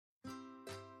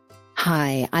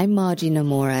Hi, I'm Margie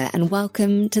Nomura and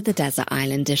welcome to the Desert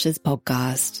Island Dishes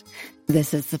podcast.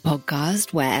 This is the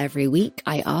podcast where every week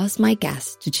I ask my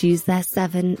guests to choose their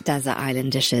 7 desert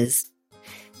island dishes.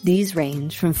 These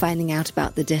range from finding out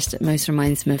about the dish that most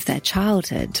reminds them of their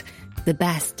childhood, the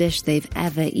best dish they've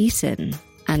ever eaten,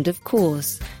 and of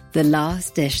course, the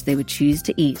last dish they would choose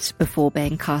to eat before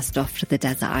being cast off to the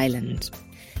desert island.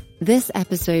 This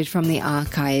episode from the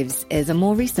archives is a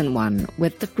more recent one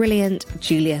with the brilliant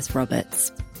Julius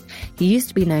Roberts. He used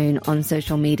to be known on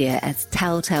social media as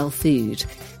Telltale Food,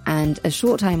 and a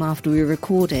short time after we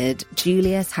recorded,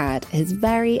 Julius had his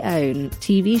very own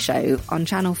TV show on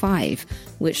Channel 5,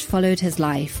 which followed his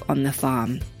life on the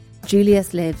farm.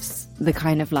 Julius lives the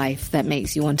kind of life that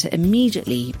makes you want to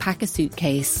immediately pack a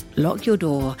suitcase, lock your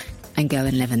door, and go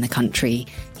and live in the country.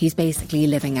 He's basically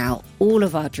living out all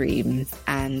of our dreams,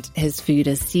 and his food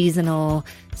is seasonal,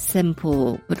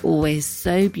 simple, but always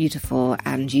so beautiful,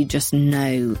 and you just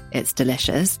know it's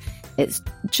delicious. It's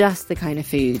just the kind of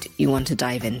food you want to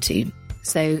dive into.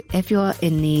 So if you're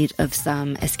in need of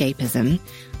some escapism,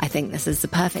 I think this is the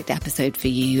perfect episode for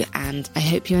you, and I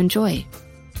hope you enjoy.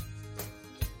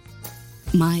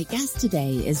 My guest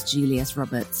today is Julius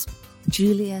Roberts.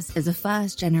 Julius is a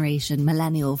first-generation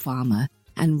millennial farmer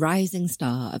and rising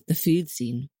star of the food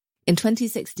scene. In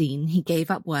 2016, he gave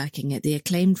up working at the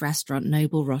acclaimed restaurant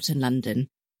Noble Rot in London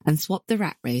and swapped the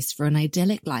rat race for an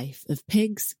idyllic life of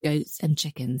pigs, goats and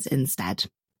chickens instead.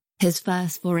 His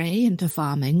first foray into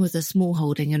farming was a small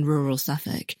holding in rural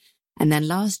Suffolk, and then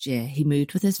last year he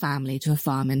moved with his family to a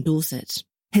farm in Dorset.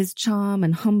 His charm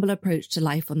and humble approach to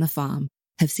life on the farm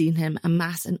have seen him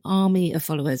amass an army of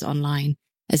followers online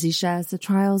as he shares the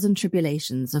trials and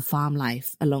tribulations of farm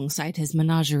life alongside his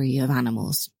menagerie of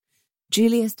animals.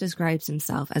 Julius describes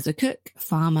himself as a cook,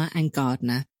 farmer and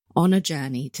gardener on a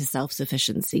journey to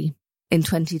self-sufficiency. In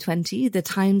 2020, The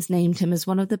Times named him as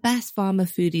one of the best farmer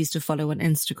foodies to follow on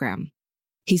Instagram.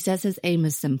 He says his aim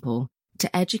is simple: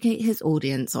 to educate his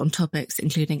audience on topics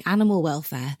including animal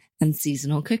welfare and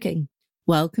seasonal cooking.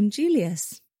 Welcome,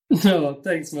 Julius. Oh,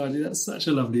 thanks, Margie. That's such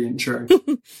a lovely intro.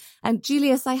 And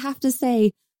Julius, I have to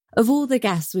say, of all the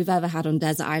guests we've ever had on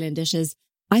Desert Island Dishes,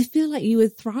 I feel like you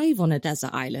would thrive on a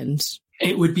desert island.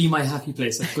 It would be my happy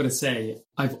place, I've got to say.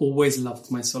 I've always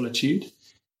loved my solitude.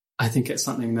 I think it's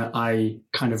something that I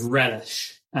kind of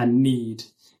relish and need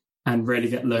and rarely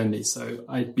get lonely. So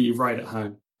I'd be right at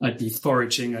home. I'd be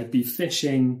foraging, I'd be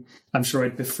fishing. I'm sure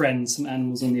I'd befriend some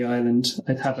animals on the island.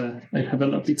 I'd have a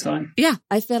lovely time. Yeah,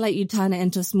 I feel like you'd turn it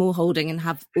into a small holding and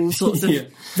have all sorts of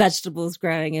vegetables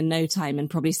growing in no time and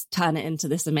probably turn it into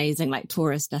this amazing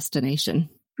tourist destination.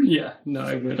 Yeah, no,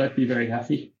 I would. I'd be very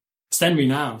happy. Send me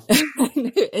now.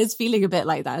 It's feeling a bit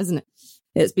like that, isn't it?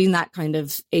 It's been that kind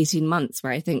of 18 months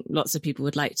where I think lots of people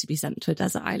would like to be sent to a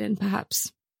desert island,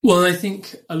 perhaps. Well, I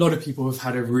think a lot of people have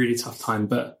had a really tough time,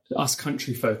 but us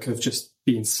country folk have just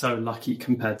been so lucky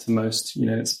compared to most. You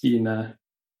know,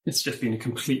 it's just been a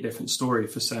complete different story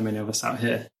for so many of us out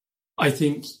here. I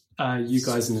think you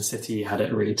guys in the city had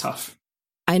it really tough.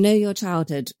 I know your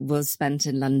childhood was spent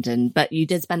in London, but you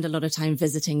did spend a lot of time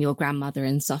visiting your grandmother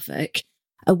in Suffolk,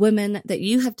 a woman that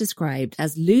you have described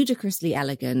as ludicrously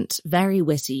elegant, very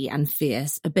witty and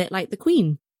fierce, a bit like the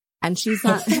Queen. And she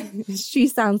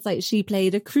sounds like she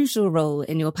played a crucial role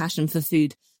in your passion for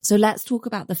food. So let's talk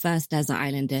about the first desert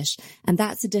island dish. And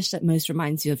that's a dish that most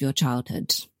reminds you of your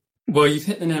childhood. Well, you've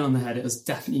hit the nail on the head. It was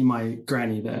definitely my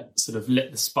granny that sort of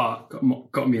lit the spark,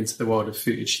 got me into the world of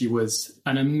food. She was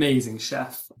an amazing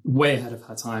chef, way ahead of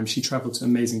her time. She travelled to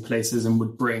amazing places and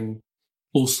would bring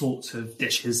all sorts of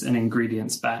dishes and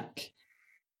ingredients back.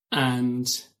 And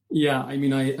yeah, I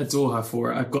mean, I adore her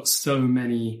for it. I've got so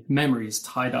many memories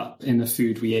tied up in the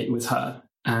food we ate with her.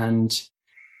 And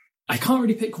I can't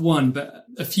really pick one, but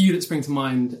a few that spring to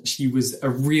mind. She was a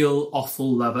real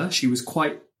offal lover. She was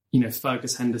quite,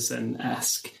 Fergus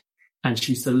Henderson-esque. And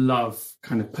she used to love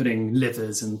kind of putting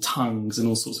livers and tongues and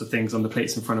all sorts of things on the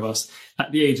plates in front of us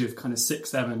at the age of kind of 6,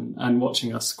 7 and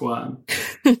watching us squirm.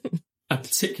 A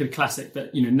particular classic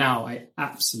that, now I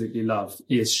absolutely love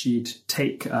is she'd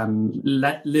take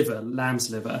lamb's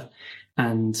liver,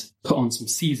 and put on some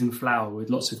seasoned flour with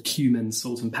lots of cumin,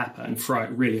 salt and pepper and fry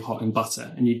it really hot in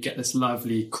butter. And you'd get this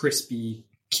lovely, crispy,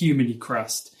 cuminy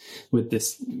crust with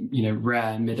this,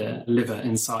 rare midder liver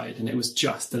inside. And it was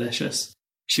just delicious.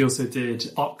 She also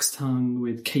did ox tongue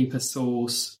with caper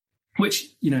sauce, which,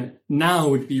 now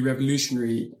would be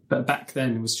revolutionary. But back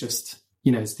then was just,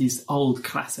 it's these old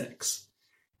classics.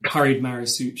 Curried marrow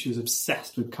soup. She was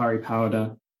obsessed with curry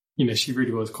powder. She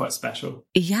really was quite special.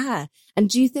 Yeah. And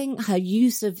do you think her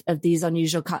use of these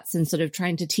unusual cuts and sort of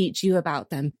trying to teach you about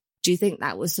them Do you think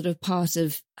that was sort of part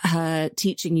of her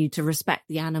teaching you to respect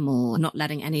the animal, not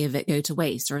letting any of it go to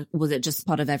waste? Or was it just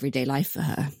part of everyday life for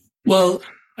her? Well,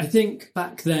 I think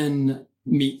back then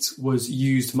meat was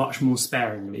used much more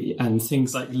sparingly, and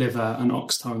things like liver and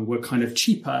ox tongue were kind of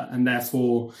cheaper, and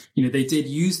therefore, they did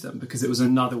use them because it was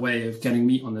another way of getting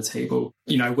meat on the table.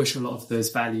 I wish a lot of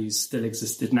those values still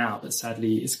existed now, but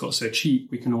sadly it's got so cheap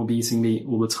we can all be eating meat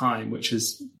all the time, which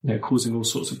is causing all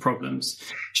sorts of problems.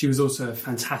 She was also a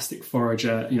fantastic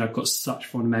forager. I've got such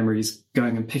fond memories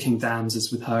going and picking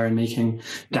damsons with her and making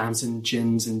damson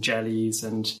gins and jellies,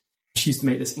 and she used to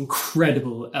make this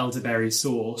incredible elderberry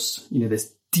sauce,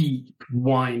 this deep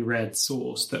wine red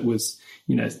sauce that was,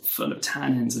 full of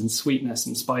tannins and sweetness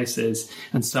and spices,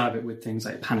 and serve it with things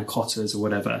like panna cottas or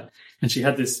whatever. And she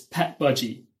had this pet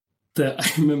budgie that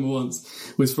I remember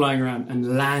once was flying around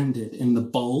and landed in the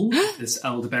bowl of this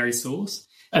elderberry sauce,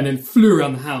 and then flew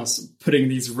around the house putting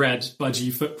these red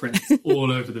budgie footprints all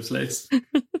over the place.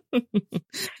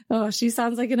 Oh, she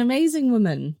sounds like an amazing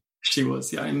woman. She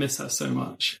was. Yeah, I miss her so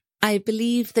much. I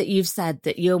believe that you've said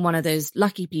that you're one of those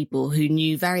lucky people who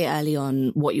knew very early on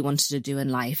what you wanted to do in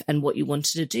life, and what you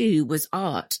wanted to do was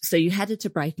art. So you headed to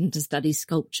Brighton to study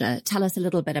sculpture. Tell us a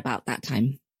little bit about that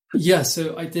time. Yeah,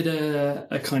 so I did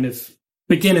a kind of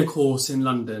beginner course in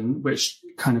London, which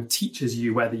kind of teaches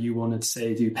you whether you wanted to,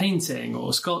 say, do painting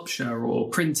or sculpture or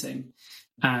printing,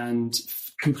 and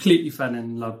completely fell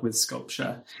in love with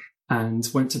sculpture and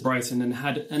went to Brighton and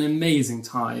had an amazing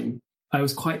time. I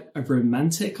was quite a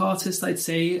romantic artist, I'd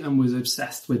say, and was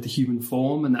obsessed with the human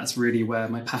form, and that's really where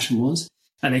my passion was.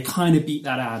 And they kind of beat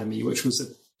that out of me, which was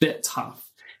a bit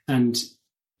tough, and,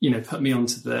 put me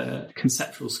onto the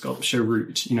conceptual sculpture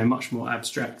route, much more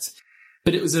abstract.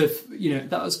 But it was that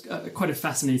was quite a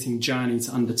fascinating journey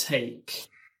to undertake.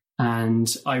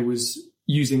 And I was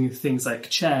using things like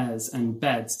chairs and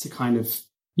beds to kind of,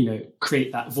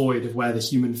 create that void of where the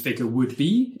human figure would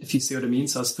be, if you see what I mean.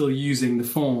 So I was still using the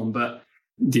form, but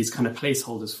these kind of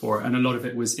placeholders for it. And a lot of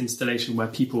it was installation where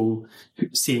people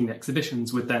seeing the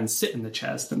exhibitions would then sit in the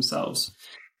chairs themselves.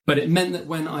 But it meant that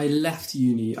when I left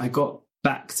uni, I got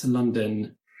back to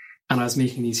London and I was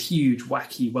making these huge,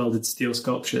 wacky welded steel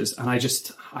sculptures. And I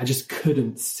just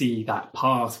couldn't see that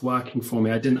path working for me.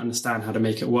 I didn't understand how to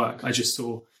make it work. I just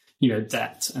saw,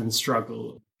 debt and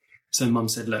struggle. So Mum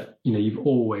said, look, you've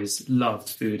always loved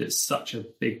food. It's such a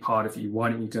big part of you. Why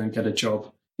don't you go and get a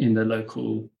job in the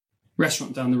local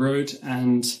restaurant down the road?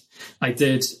 And I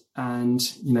did. And,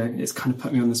 it's kind of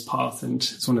put me on this path. And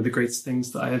it's one of the greatest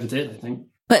things that I ever did, I think.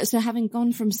 But so having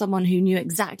gone from someone who knew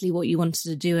exactly what you wanted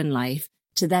to do in life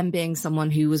to them being someone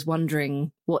who was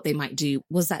wondering what they might do,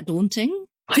 was that daunting?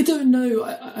 I don't know.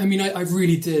 I mean, I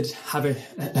really did have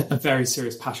a very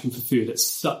serious passion for food. It's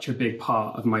such a big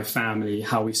part of my family,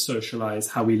 how we socialize,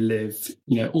 how we live.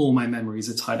 All my memories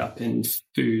are tied up in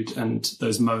food and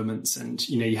those moments. And,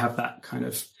 you have that kind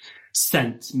of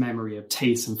sense memory of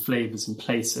taste and flavors and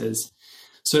places.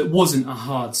 So it wasn't a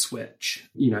hard switch.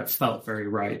 It felt very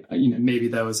right. Maybe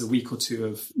there was a week or two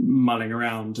of mulling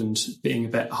around and being a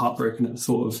bit heartbroken at the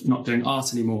thought of not doing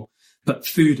art anymore. But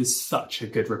food is such a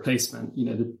good replacement.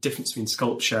 The difference between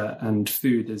sculpture and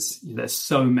food is there's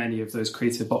so many of those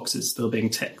creative boxes still being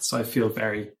ticked. So I feel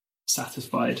very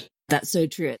satisfied. That's so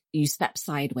true. You step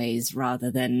sideways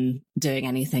rather than doing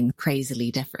anything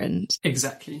crazily different.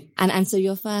 Exactly. And so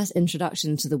your first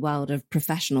introduction to the world of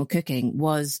professional cooking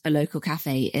was a local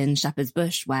cafe in Shepherd's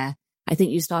Bush, where I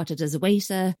think you started as a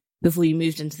waiter before you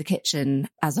moved into the kitchen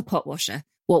as a pot washer.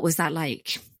 What was that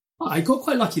like? I got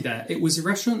quite lucky there. It was a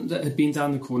restaurant that had been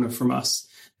down the corner from us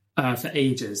for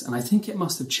ages. And I think it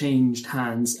must have changed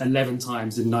hands 11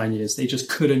 times in 9 years. They just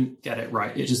couldn't get it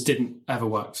right. It just didn't ever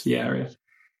work for the area.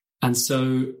 And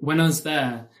so when I was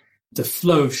there, the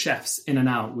flow of chefs in and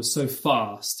out was so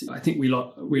fast. I think we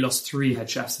lost 3 head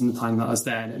chefs in the time that I was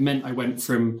there. And it meant I went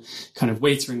from kind of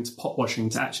waitering to pot washing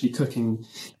to actually cooking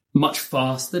much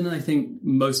faster than I think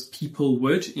most people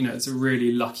would. It's a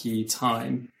really lucky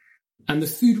time. And the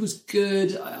food was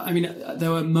good. I mean,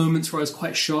 there were moments where I was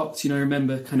quite shocked. I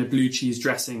remember kind of blue cheese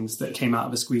dressings that came out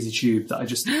of a squeezy tube that I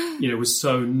just, was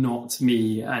so not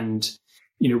me. And,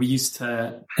 we used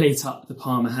to plate up the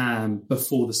Parma ham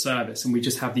before the service, and we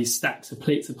just have these stacks of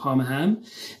plates of Parma ham.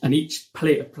 And each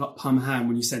plate of Parma ham,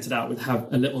 when you sent it out, would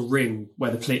have a little ring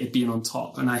where the plate had been on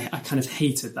top. And I kind of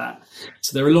hated that.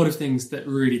 So there were a lot of things that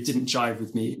really didn't jive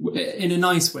with me in a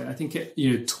nice way. I think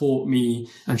it, taught me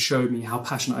and showed me how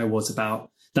passionate I was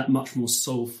about that much more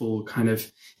soulful kind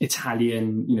of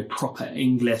Italian, proper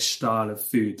English style of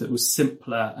food that was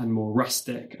simpler and more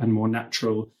rustic and more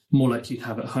natural, more like you'd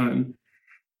have at home.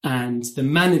 And the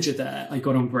manager there, I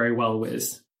got on very well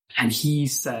with. And he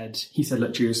said,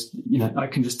 look, Julius, I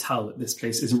can just tell that this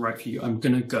place isn't right for you. I'm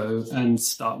going to go and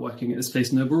start working at this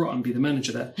place, Noble Rot, and be the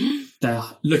manager there. They're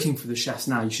looking for the chefs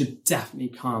now. You should definitely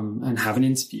come and have an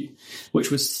interview,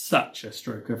 which was such a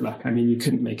stroke of luck. I mean, you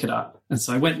couldn't make it up. And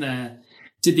so I went there,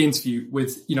 did the interview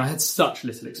with, I had such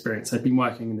little experience. I'd been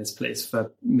working in this place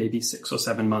for maybe 6 or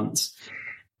 7 months.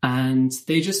 And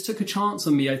they just took a chance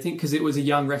on me, I think, because it was a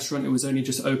young restaurant. It was only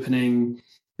just opening.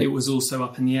 It was also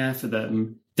up in the air for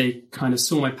them. They kind of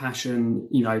saw my passion.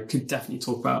 I could definitely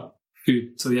talk about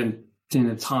food till the end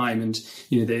of time. And,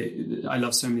 I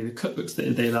love so many of the cookbooks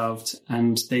that they loved,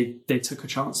 and they took a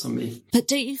chance on me. But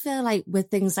don't you feel like with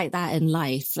things like that in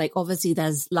life, like obviously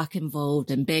there's luck involved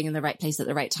and being in the right place at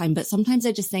the right time. But sometimes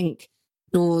I just think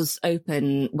doors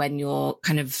open when you're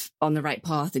kind of on the right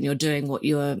path and you're doing what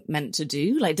you're meant to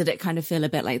do. Like, did it kind of feel a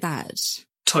bit like that?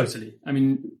 Totally. I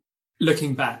mean,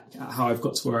 looking back at how I've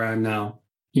got to where I am now,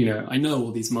 I know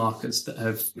all these markers that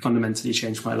have fundamentally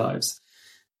changed my lives,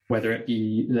 whether it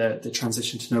be the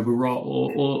transition to Noble Rot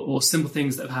or simple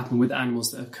things that have happened with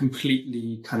animals that have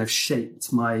completely kind of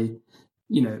shaped my,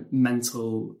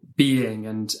 mental being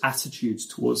and attitudes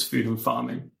towards food and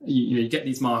farming. You get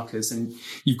these markers and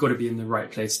you've got to be in the right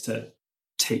place to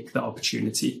take the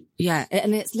opportunity. Yeah.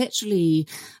 And it's literally,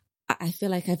 I feel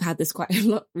like I've had this quite a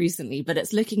lot recently, but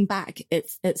it's looking back,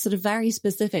 it's sort of very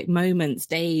specific moments,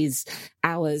 days,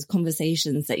 hours,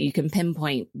 conversations that you can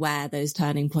pinpoint where those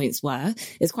turning points were.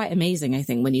 It's quite amazing, I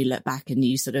think, when you look back and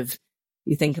you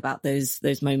think about those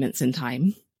moments in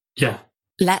time. Yeah.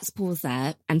 Let's pause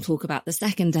there and talk about the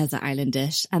second desert island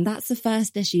dish. And that's the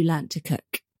first dish you learnt to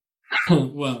cook.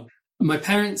 Well, my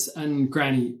parents and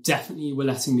Granny definitely were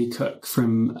letting me cook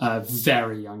from a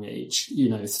very young age,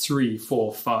 3,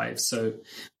 4, 5. So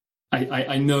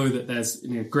I know that there's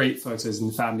great photos in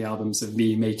the family albums of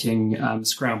me making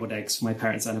scrambled eggs for my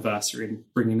parents' anniversary and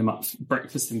bringing them up for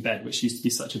breakfast in bed, which used to be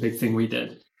such a big thing we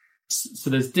did. So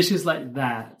there's dishes like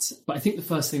that. But I think the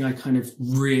first thing I kind of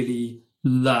really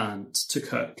learned to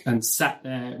cook and sat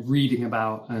there reading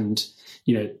about and,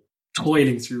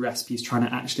 toiling through recipes, trying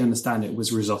to actually understand it,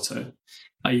 was risotto.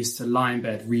 I used to lie in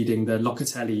bed reading the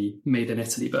Locatelli Made in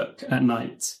Italy book at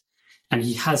night. And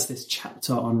he has this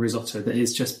chapter on risotto that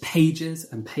is just pages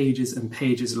and pages and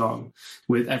pages long,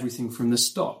 with everything from the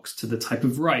stocks to the type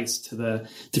of rice to the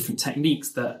different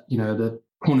techniques that, the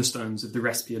cornerstones of the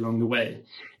recipe along the way.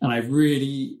 And I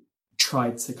really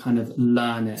tried to kind of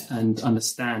learn it and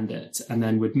understand it, and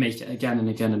then would make it again and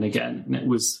again and again. And it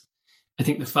was, I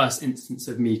think, the first instance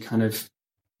of me kind of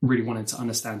really wanting to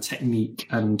understand technique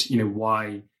and,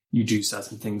 why you do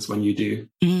certain things when you do.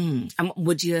 And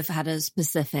would you have had a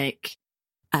specific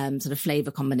sort of flavour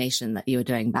combination that you were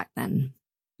doing back then?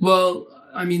 Well,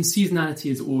 I mean, seasonality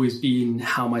has always been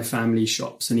how my family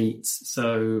shops and eats.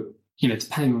 So,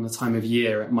 depending on the time of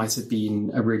year, it might have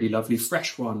been a really lovely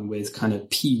fresh one with kind of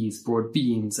peas, broad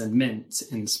beans and mint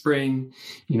in spring.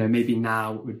 Maybe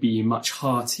now it would be much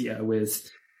heartier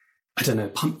with, I don't know,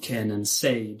 pumpkin and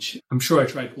sage. I'm sure I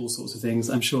tried all sorts of things.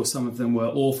 I'm sure some of them were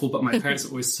awful, but my parents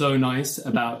were always so nice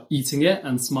about eating it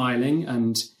and smiling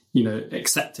and,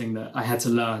 accepting that I had to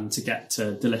learn to get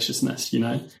to deliciousness,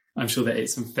 I'm sure they ate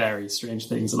some very strange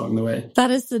things along the way.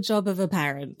 That is the job of a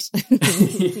parent.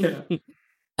 Yeah.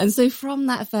 And so from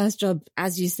that first job,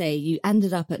 as you say, you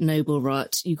ended up at Noble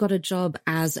Rot. You got a job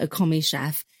as a commis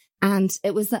chef. And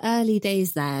it was the early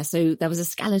days there. So there was a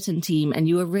skeleton team and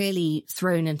you were really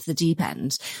thrown into the deep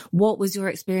end. What was your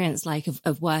experience like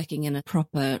of working in a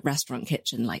proper restaurant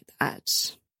kitchen like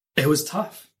that? It was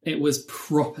tough. It was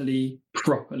properly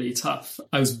tough.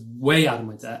 I was way out of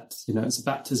my depth. It's a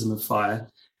baptism of fire.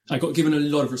 I got given a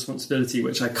lot of responsibility,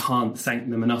 which I can't thank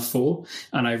them enough for.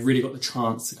 And I really got the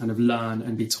chance to kind of learn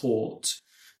and be taught.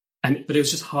 But it was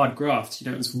just hard graft.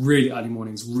 It was really early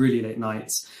mornings, really late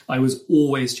nights. I was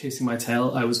always chasing my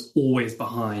tail. I was always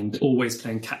behind, always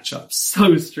playing catch up,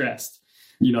 so stressed.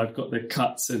 I've got the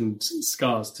cuts and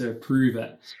scars to prove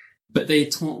it. But they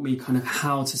taught me kind of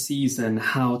how to season,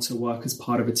 how to work as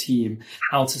part of a team,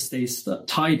 how to stay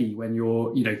tidy when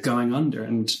you're, going under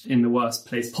and in the worst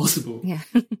place possible. Yeah.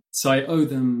 So I owe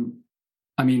them,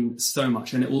 so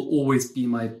much. And it will always be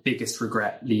my biggest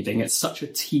regret leaving. It's such a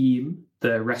team,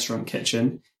 the restaurant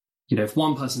kitchen. If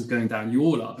one person's going down, you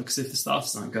all are, because if the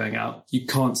staff's aren't going out, you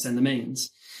can't send the mains.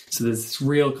 So there's this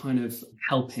real kind of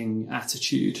helping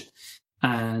attitude.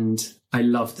 And I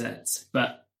loved it.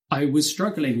 But I was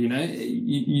struggling,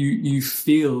 you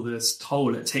feel this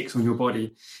toll it takes on your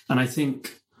body. And I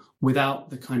think without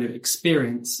the kind of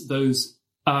experience, those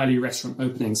early restaurant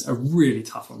openings are really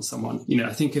tough on someone.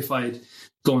 I think if I'd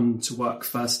gone to work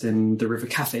first in the River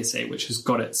Cafe, say, which has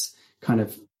got its kind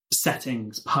of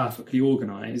settings perfectly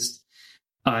organized,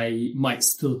 I might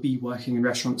still be working in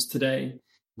restaurants today.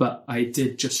 But I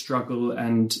did just struggle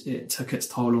and it took its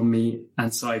toll on me.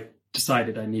 And so I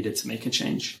decided I needed to make a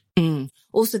change.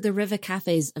 Also, the River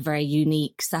Cafe is a very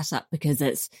unique setup because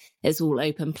it's all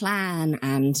open plan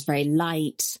and very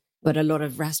light. But a lot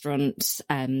of restaurant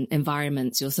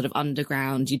environments, you're sort of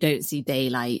underground, you don't see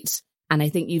daylight. And I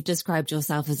think you've described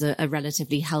yourself as a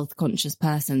relatively health conscious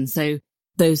person. So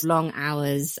those long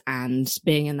hours and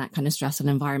being in that kind of stressful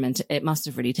environment, it must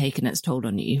have really taken its toll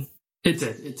on you. It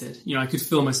did. You know, I could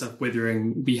feel myself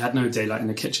withering. We had no daylight in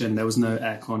the kitchen. There was no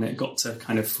aircon. It got to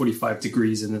kind of 45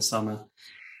 degrees in the summer.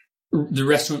 The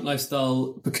restaurant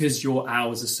lifestyle, because your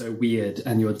hours are so weird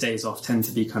and your days off tend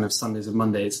to be kind of Sundays and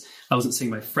Mondays, I wasn't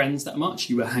seeing my friends that much.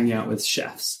 You were hanging out with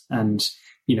chefs and,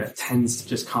 you know, it tends to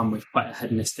just come with quite a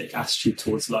hedonistic attitude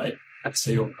towards life. And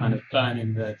so you're kind of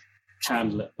burning the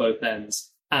candle at both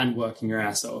ends and working your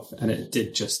ass off. And it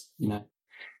did just, you know,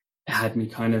 it had me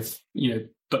kind of, you know,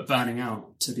 but burning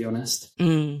out, to be honest.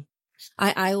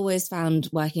 I always found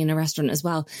working in a restaurant as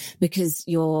well, because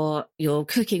you're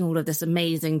cooking all of this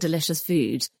amazing, delicious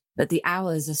food, but the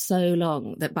hours are so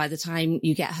long that by the time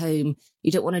you get home,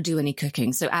 you don't want to do any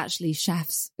cooking. So actually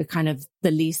chefs are kind of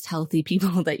the least healthy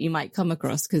people that you might come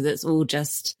across, because it's all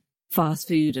just fast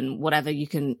food and whatever you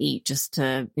can eat just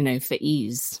to, you know, for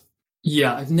ease.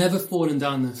 Yeah, I've never fallen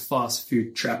down the fast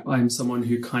food trap. I'm someone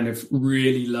who kind of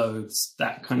really loathes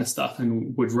that kind of stuff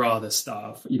and would rather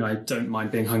starve. You know, I don't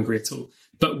mind being hungry at all.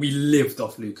 But we lived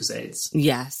off Lucozades.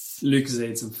 Yes.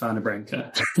 Lucozades and Fernet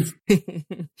Branca.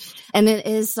 And it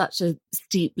is such a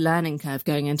steep learning curve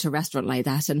going into a restaurant like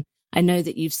that. And I know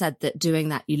that you've said that doing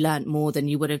that, you learnt more than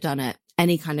you would have done at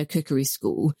any kind of cookery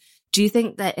school. Do you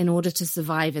think that in order to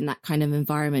survive in that kind of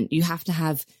environment, you have to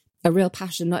have a real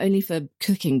passion, not only for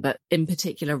cooking, but in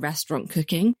particular restaurant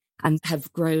cooking, and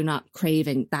have grown up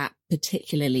craving that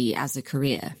particularly as a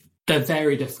career? They're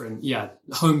very different. Yeah.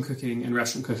 Home cooking and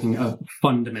restaurant cooking are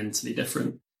fundamentally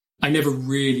different. I never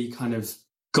really kind of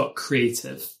got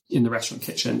creative in the restaurant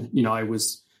kitchen. You know, I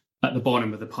was at the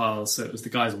bottom of the pile. So it was the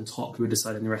guys on top who were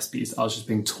deciding the recipes. I was just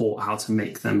being taught how to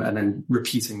make them and then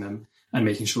repeating them and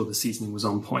making sure the seasoning was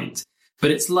on point. But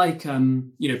it's like,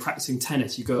 you know, practicing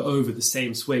tennis. You go over the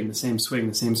same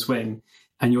swing,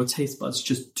 and your taste buds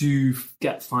just do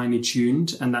get finely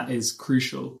tuned, and that is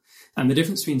crucial. And the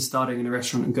difference between starting in a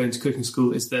restaurant and going to cooking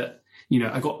school is that, you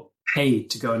know, I got paid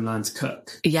to go and learn to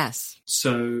cook. Yes.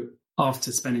 So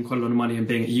after spending quite a lot of money and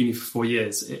being at uni for 4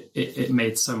 years, it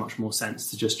made so much more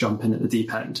sense to just jump in at the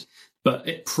deep end. But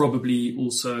it probably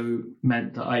also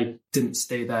meant that I didn't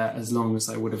stay there as long as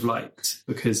I would have liked,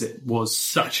 because it was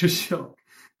such a shock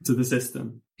to the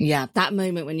system. Yeah, that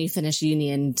moment when you finish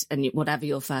uni and whatever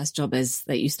your first job is,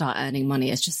 that you start earning money,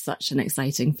 is just such an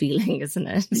exciting feeling, isn't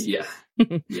it? Yeah,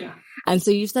 yeah. And so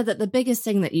you've said that the biggest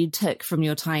thing that you took from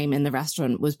your time in the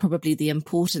restaurant was probably the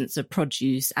importance of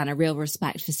produce and a real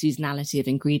respect for seasonality of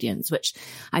ingredients, which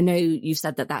I know you've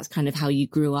said that that's kind of how you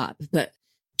grew up, but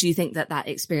do you think that that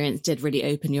experience did really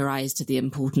open your eyes to the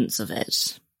importance of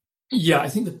it? Yeah, I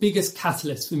think the biggest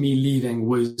catalyst for me leaving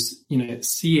was, you know,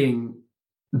 seeing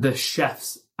the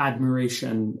chef's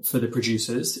admiration for the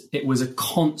producers. It was a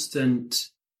constant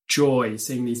joy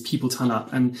seeing these people turn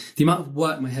up, and the amount of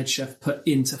work my head chef put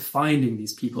into finding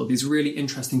these people, these really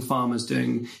interesting farmers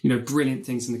doing, you know, brilliant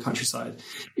things in the countryside.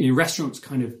 You know, restaurants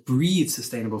kind of breed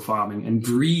sustainable farming and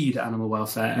breed animal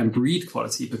welfare and breed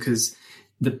quality, because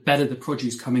the better the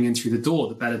produce coming in through the door,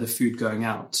 the better the food going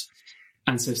out.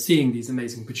 And so seeing these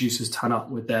amazing producers turn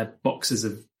up with their boxes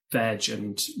of veg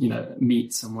and, you know,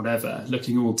 meats and whatever,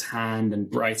 looking all tanned and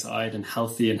bright-eyed and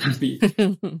healthy and happy,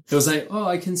 it was like, oh,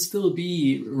 I can still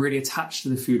be really attached to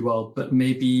the food world, but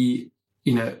maybe,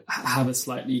 you know, have a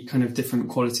slightly kind of different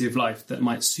quality of life that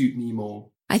might suit me more.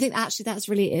 I think actually that's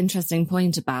a really interesting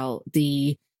point about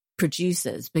the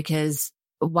producers, because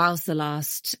whilst the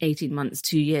last 18 months,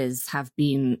 2 years have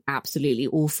been absolutely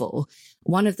awful,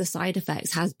 one of the side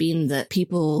effects has been that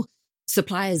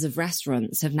suppliers of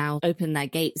restaurants have now opened their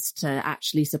gates to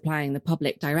actually supplying the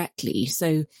public directly.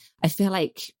 So I feel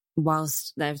like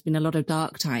whilst there's been a lot of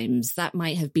dark times, that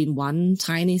might have been one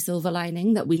tiny silver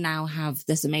lining, that we now have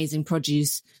this amazing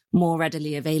produce more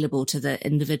readily available to the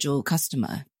individual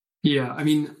customer. Yeah, I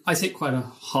mean, I take quite a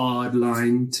hard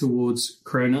line towards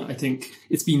Corona. I think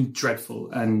it's been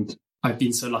dreadful and I've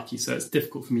been so lucky. So it's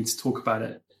difficult for me to talk about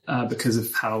it because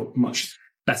of how much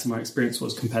better my experience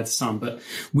was compared to some. But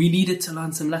we needed to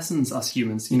learn some lessons, us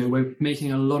humans. We're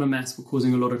making a lot of mess, we're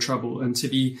causing a lot of trouble. And to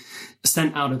be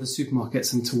sent out of the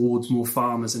supermarkets and towards more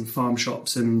farmers and farm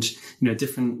shops and,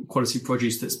 different quality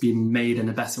produce that's been made in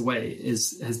a better way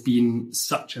has been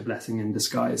such a blessing in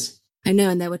disguise. I know,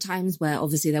 and there were times where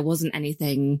obviously there wasn't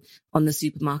anything on the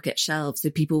supermarket shelves,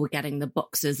 so people were getting the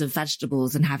boxes of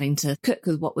vegetables and having to cook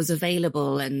with what was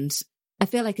available. And I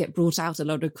feel like it brought out a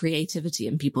lot of creativity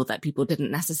in people that people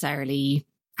didn't necessarily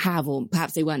have, or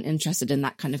perhaps they weren't interested in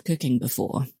that kind of cooking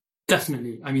before.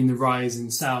 Definitely. I mean, the rise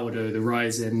in sourdough, the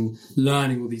rise in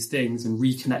learning all these things and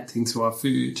reconnecting to our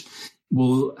food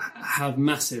will have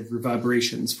massive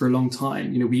reverberations for a long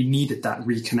time. We needed that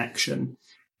reconnection.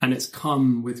 And it's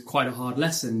come with quite a hard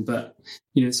lesson, but,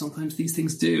 sometimes these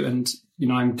things do. And,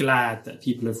 I'm glad that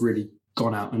people have really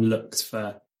gone out and looked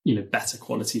for, better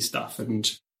quality stuff,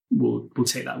 and we'll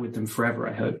take that with them forever,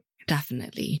 I hope.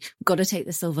 Definitely. Got to take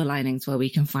the silver linings where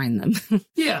we can find them.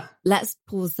 Yeah. Let's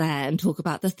pause there and talk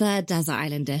about the third desert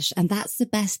island dish. And that's the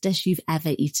best dish you've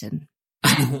ever eaten.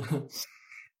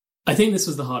 I think this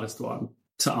was the hardest one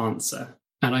to answer.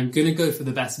 And I'm going to go for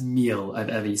the best meal I've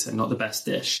ever eaten, not the best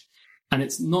dish. And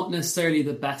it's not necessarily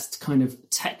the best kind of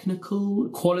technical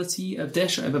quality of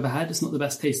dish I've ever had. It's not the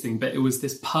best tasting, but it was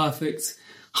this perfect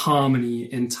harmony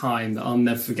in time that I'll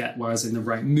never forget, where I was in the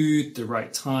right mood, the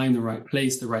right time, the right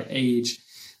place, the right age.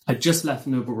 I just left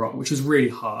Noble Rock, which was really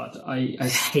hard. I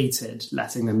hated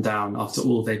letting them down after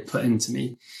all they'd put into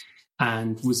me,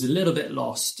 and was a little bit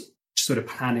lost, sort of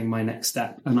planning my next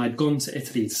step. And I'd gone to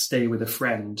Italy to stay with a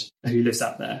friend who lives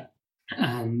out there.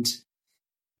 And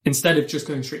instead of just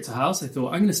going straight to house, I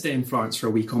thought, I'm going to stay in Florence for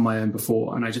a week on my own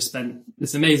before. And I just spent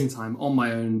this amazing time on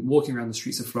my own, walking around the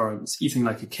streets of Florence, eating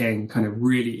like a king, kind of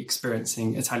really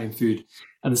experiencing Italian food.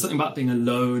 And there's something about being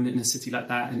alone in a city like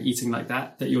that and eating like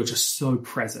that you're just so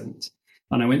present.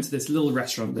 And I went to this little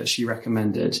restaurant that she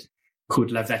recommended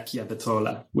called La Vecchia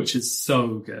Bettola, which is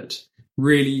so good.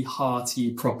 Really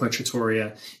hearty, proper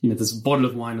trattoria. There's a bottle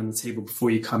of wine on the table before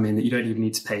you come in that you don't even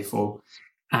need to pay for.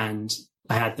 And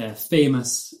I had their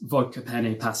famous vodka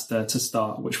penne pasta to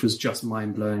start, which was just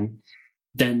mind-blowing.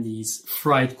 Then these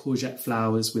fried courgette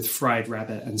flowers with fried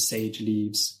rabbit and sage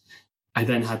leaves. I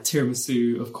then had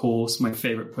tiramisu, of course, my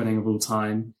favourite pudding of all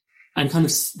time. And kind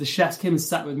of the chefs came and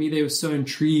sat with me. They were so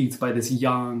intrigued by this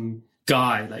young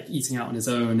guy, like eating out on his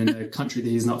own in a country that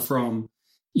he's not from.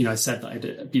 I said that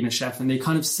I'd been a chef, and they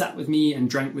kind of sat with me and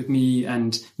drank with me.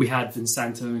 And we had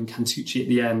Vinsanto and Cantucci at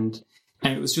the end.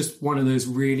 And it was just one of those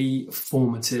really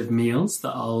formative meals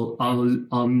that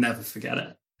I'll never forget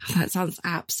it. That sounds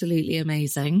absolutely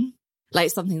amazing. Like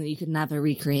something that you could never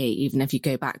recreate, even if you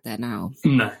go back there now.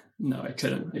 No, I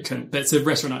couldn't. But it's a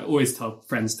restaurant I always tell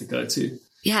friends to go to.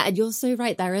 Yeah, and you're so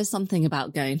right. There is something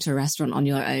about going to a restaurant on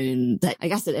your own that I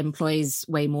guess it employs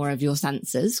way more of your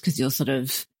senses, because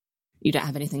you don't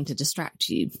have anything to distract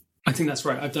you. I think that's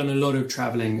right. I've done a lot of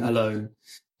traveling alone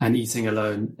and eating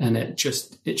alone, and it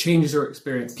changes your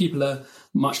experience. People are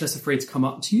much less afraid to come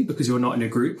up to you because you're not in a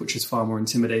group, which is far more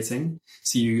intimidating.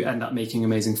 So you end up making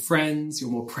amazing friends. You're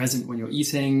more present when you're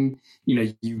eating.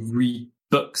 You read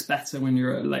books better when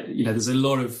you're there's a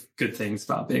lot of good things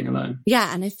about being alone.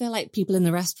 Yeah. And I feel like people in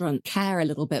the restaurant care a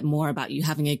little bit more about you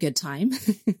having a good time.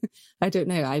 I don't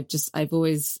know. I've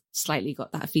always slightly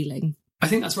got that feeling. I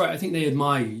think that's right. I think they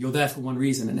admire you. You're there for one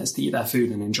reason, and it's to eat their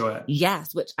food and enjoy it.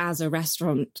 Yes, which as a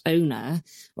restaurant owner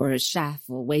or a chef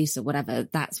or waiter, whatever,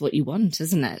 that's what you want,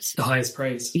 isn't it? The highest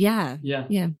praise. Yeah.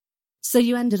 So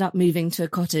you ended up moving to a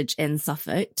cottage in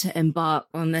Suffolk to embark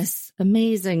on this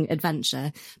amazing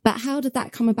adventure. But how did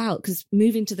that come about? Because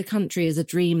moving to the country is a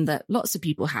dream that lots of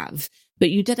people have, but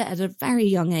you did it at a very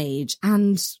young age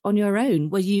and on your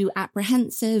own. Were you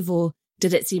apprehensive, or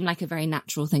did it seem like a very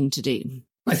natural thing to do?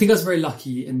 I think I was very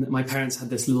lucky in that my parents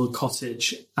had this little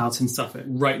cottage out in Suffolk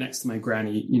right next to my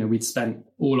granny. We'd spent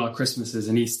all our Christmases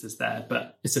and Easters there,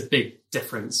 but it's a big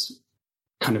difference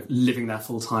kind of living there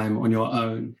full time on your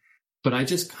own. But I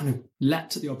just kind of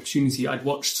leapt at the opportunity. I'd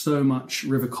watched so much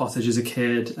River Cottage as a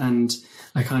kid, and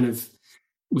I kind of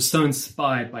was so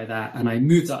inspired by that. And I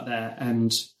moved out there,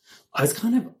 and I was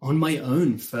kind of on my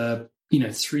own for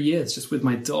 3 years just with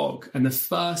my dog. And the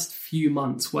first few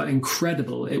months were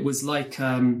incredible. It was like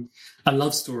a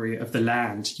love story of the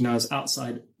land. I was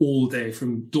outside all day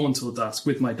from dawn till dusk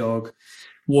with my dog,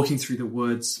 walking through the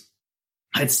woods.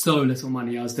 I had so little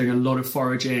money. I was doing a lot of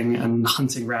foraging and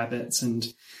hunting rabbits and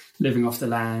living off the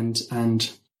land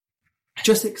and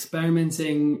just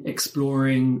experimenting,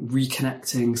 exploring,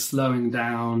 reconnecting, slowing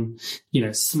down,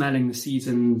 smelling the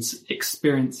seasons,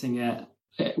 experiencing it.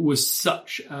 it was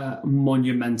such a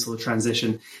monumental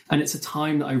transition. And it's a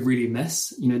time that I really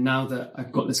miss. You know, now that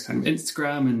I've got this kind of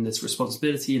Instagram and this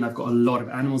responsibility and I've got a lot of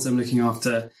animals I'm looking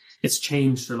after, it's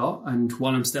changed a lot. And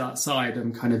while I'm still outside,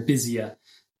 I'm kind of busier.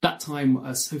 That time I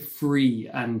was so free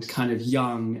and kind of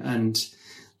young, and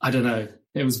I don't know,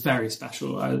 it was very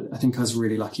special. I think I was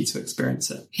really lucky to experience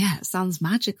it. Yeah, it sounds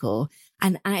magical.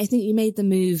 And I think you made the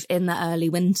move in the early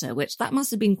winter, which that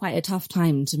must have been quite a tough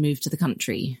time to move to the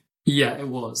country. Yeah, it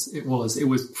was. It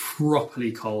was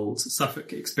properly cold.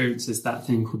 Suffolk experiences that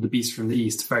thing called the beast from the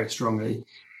east very strongly.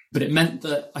 But it meant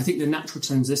that I think the natural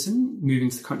transition moving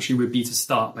to the country would be to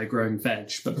start by growing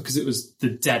veg. But because it was the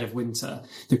dead of winter,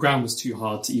 the ground was too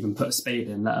hard to even put a spade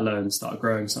in, let alone start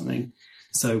growing something.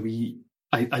 So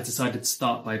I decided to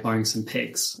start by buying some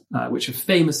pigs, which are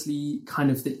famously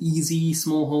kind of the easy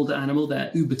smallholder animal.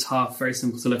 They're uber tough, very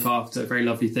simple to look after, very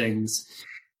lovely things.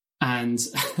 And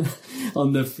I'll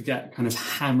never forget kind of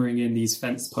hammering in these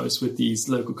fence posts with these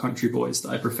local country boys that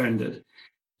I befriended.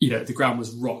 You know, the ground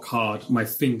was rock hard. My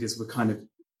fingers were kind of,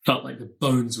 felt like the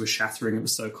bones were shattering. It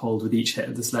was so cold with each hit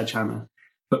of the sledgehammer.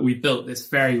 But we built this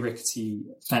very rickety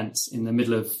fence in the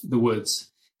middle of the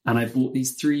woods. And I bought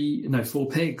these 4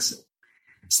 pigs,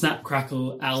 Snap,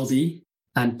 Crackle, Aldi,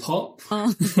 and Pop.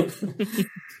 Oh.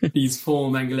 These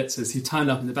 4 Mangalitzas who turned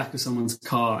up in the back of someone's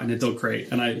car in a dog crate.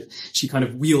 And she kind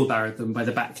of wheelbarrowed them by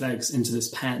the back legs into this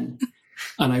pen.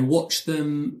 And I watched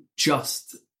them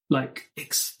just like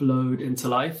explode into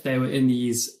life. They were in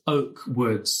these oak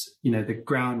woods. You know, the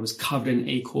ground was covered in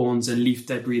acorns and leaf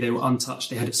debris. They were untouched.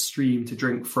 They had a stream to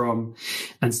drink from.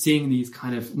 And seeing these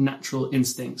kind of natural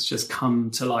instincts just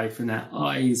come to life in their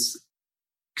eyes,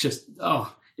 just,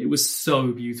 it was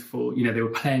so beautiful. You know, they were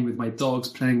playing with my dogs,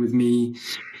 playing with me.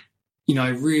 You know, I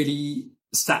really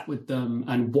sat with them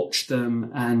and watched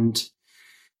them and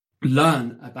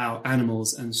learn about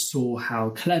animals and saw how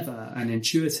clever and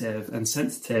intuitive and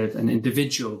sensitive and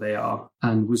individual they are,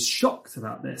 and was shocked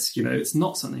about this. You know, it's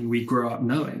not something we grow up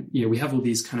knowing. You know, we have all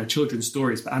these kind of children's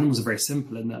stories, but animals are very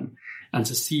simple in them. And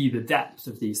to see the depth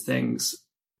of these things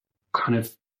kind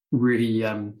of really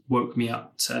woke me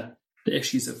up to the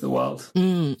issues of the world.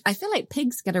 I feel like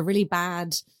pigs get a really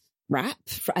bad rap.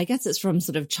 I guess it's from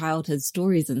sort of childhood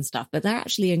stories and stuff, but they're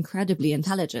actually incredibly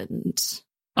intelligent.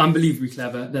 Unbelievably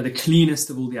clever. They're the cleanest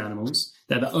of all the animals.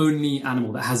 They're the only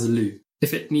animal that has a loo.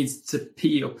 If it needs to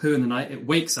pee or poo in the night, it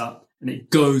wakes up and it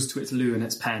goes to its loo and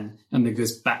its pen and then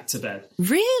goes back to bed.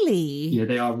 Really? Yeah,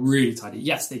 they are really tidy.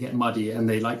 Yes, they get muddy and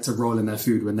they like to roll in their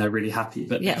food when they're really happy,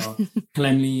 but they are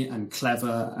cleanly and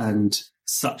clever and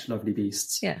such lovely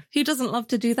beasts. Yeah. Who doesn't love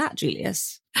to do that,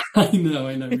 Julius? I know.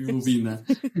 We've all been there.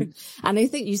 And I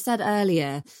think you said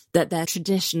earlier that they're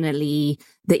traditionally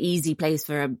the easy place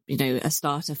for a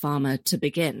starter farmer to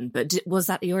begin. But was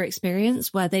that your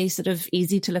experience? Were they sort of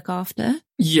easy to look after?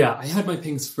 Yeah, I had my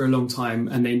pigs for a long time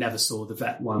and they never saw the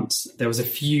vet once. There was a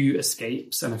few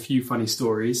escapes and a few funny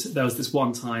stories. There was this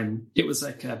one time, it was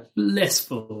like a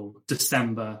blissful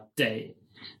December day,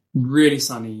 really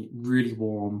sunny, really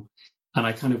warm. And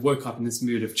I kind of woke up in this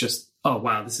mood of just, oh,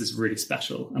 wow, this is really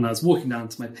special. And I was walking down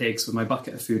to my pigs with my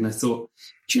bucket of food and I thought,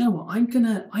 do you know what? I'm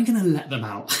gonna let them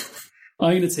out.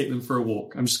 I'm going to take them for a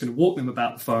walk. I'm just going to walk them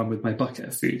about the farm with my bucket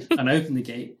of food. And I opened the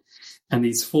gate and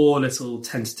these 4 little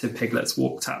tentative piglets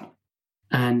walked out.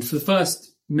 And for the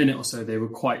first minute or so, they were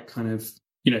quite kind of,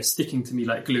 sticking to me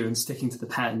like glue and sticking to the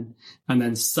pen. And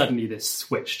then suddenly this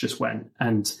switch just went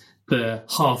and the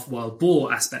half wild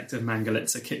boar aspect of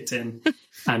Mangalitsa kicked in.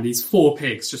 And these 4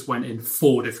 pigs just went in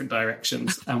 4 different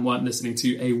directions and weren't listening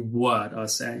to a word I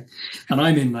was saying. And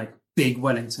I'm in like big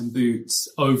Wellington boots,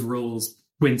 overalls,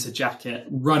 winter jacket,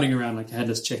 running around like a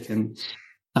headless chicken,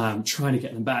 trying to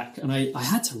get them back. And I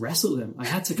had to wrestle them. I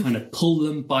had to kind of pull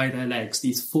them by their legs,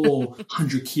 these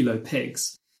 400-kilo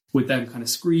pigs, with them kind of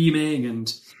screaming.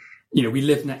 And, we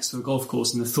lived next to a golf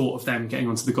course, and the thought of them getting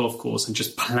onto the golf course and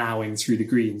just ploughing through the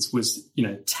greens was,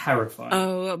 terrifying.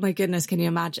 Oh, my goodness. Can you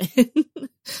imagine?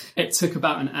 It took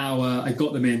about an hour. I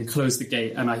got them in, closed the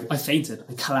gate, and I fainted.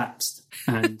 I collapsed.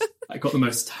 And I got the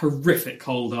most horrific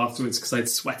cold afterwards because I'd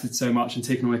sweated so much and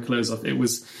taken all my clothes off. It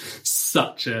was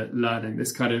such a learning,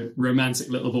 this kind of romantic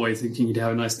little boy thinking he'd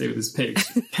have a nice day with his pigs,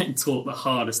 getting taught the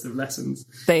hardest of lessons.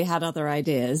 They had other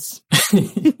ideas.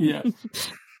 Yeah.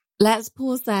 Let's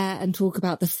pause there and talk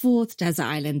about the 4th desert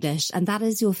island dish, and that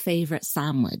is your favourite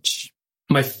sandwich.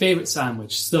 My favourite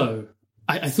sandwich. So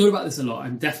I thought about this a lot.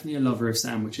 I'm definitely a lover of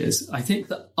sandwiches. I think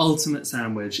the ultimate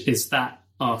sandwich is that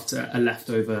after a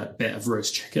leftover bit of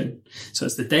roast chicken. So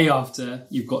it's the day after,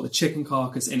 you've got the chicken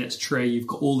carcass in its tray, you've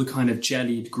got all the kind of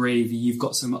jellied gravy, you've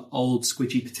got some old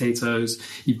squidgy potatoes,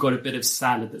 you've got a bit of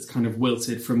salad that's kind of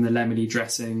wilted from the lemony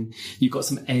dressing, you've got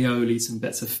some aioli, some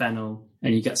bits of fennel,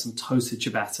 and you get some toasted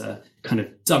ciabatta, kind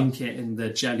of dunk it in the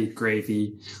jellied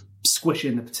gravy, squish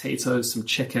in the potatoes, some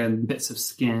chicken, bits of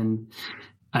skin,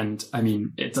 and I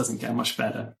mean, it doesn't get much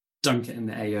better. Dunk it in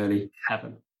the aioli,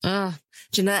 heaven. Do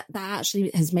you know, that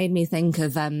actually has made me think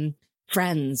of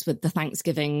Friends with the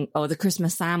Thanksgiving or the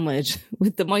Christmas sandwich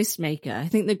with the moist maker. I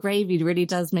think the gravy really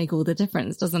does make all the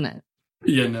difference, doesn't it?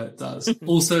 Yeah, no, it does.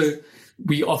 Also,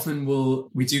 we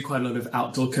do quite a lot of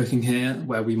outdoor cooking here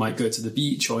where we might go to the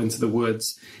beach or into the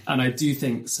woods. And I do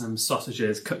think some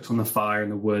sausages cooked on the fire in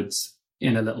the woods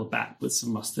in a little vat with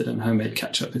some mustard and homemade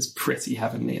ketchup is pretty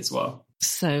heavenly as well.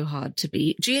 So hard to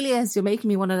beat. Julius, you're making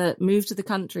me want to move to the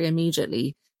country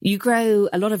immediately. You grow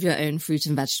a lot of your own fruit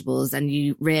and vegetables and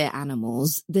you rear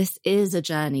animals. This is a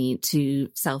journey to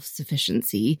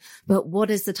self-sufficiency, but what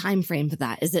is the time frame for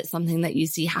that? Is it something that you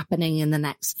see happening in the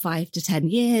next 5 to 10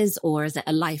 years, or is it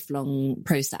a lifelong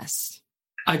process?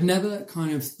 I've never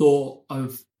kind of thought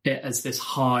of it as this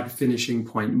hard finishing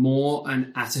point, more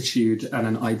an attitude and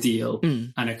an ideal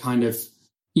and a kind of,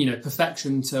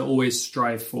 perfection to always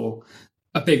strive for.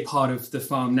 A big part of the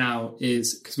farm now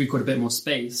is, because we've got a bit more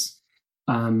space,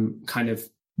 kind of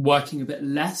working a bit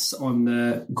less on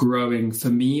the growing for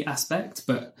me aspect,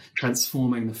 but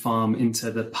transforming the farm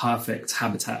into the perfect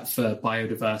habitat for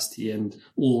biodiversity and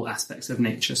all aspects of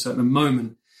nature. So at the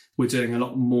moment, we're doing a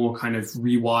lot more kind of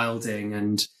rewilding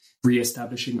and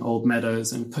re-establishing old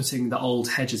meadows and putting the old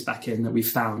hedges back in that we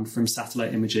found from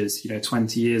satellite images,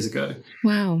 20 years ago.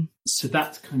 Wow. So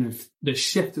that's kind of the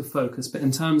shift of focus. But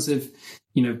in terms of,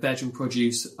 veg and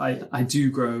produce, I do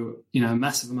grow, a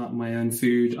massive amount of my own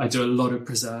food. I do a lot of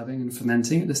preserving and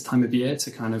fermenting at this time of year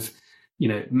to kind of,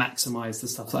 maximize the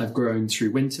stuff that I've grown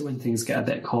through winter when things get a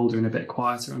bit colder and a bit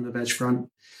quieter on the veg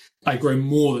front. I grow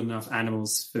more than enough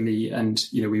animals for me. And,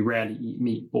 we rarely eat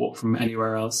meat bought from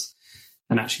anywhere else,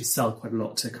 and actually sell quite a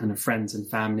lot to kind of friends and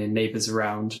family and neighbours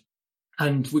around.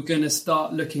 And we're going to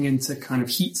start looking into kind of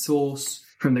heat source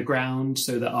from the ground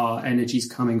so that our energy is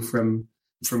coming from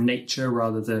nature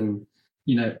rather than,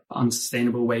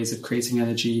 unsustainable ways of creating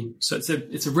energy. So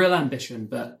it's a real ambition,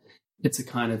 but it's a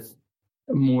kind of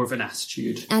more of an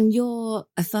attitude. And you're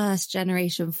a first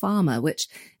generation farmer, which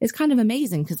is kind of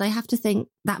amazing because I have to think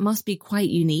that must be quite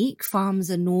unique.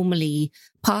 Farms are normally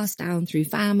passed down through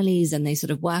families and they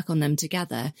sort of work on them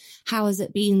together. How has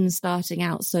it been starting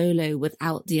out solo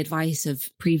without the advice of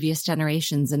previous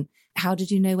generations? And how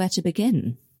did you know where to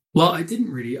begin? Well, I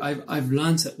didn't really. I've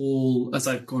learned it all as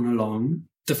I've gone along.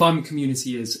 The farming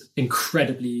community is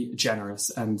incredibly generous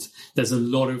and there's a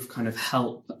lot of kind of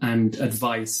help and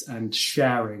advice and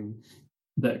sharing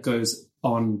that goes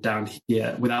on down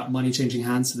here without money changing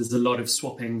hands. So there's a lot of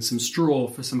swapping some straw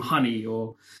for some honey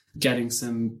or getting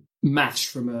some mash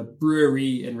from a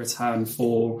brewery in return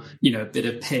for, a bit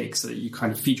of pig so that you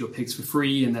kind of feed your pigs for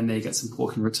free and then they get some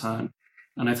pork in return.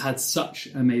 And I've had such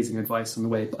amazing advice on the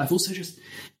way, but I've also just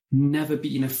never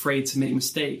been afraid to make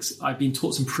mistakes. I've been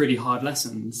taught some pretty hard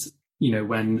lessons,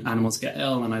 when animals get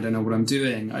ill and I don't know what I'm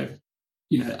doing.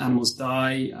 Animals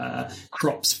die,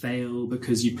 crops fail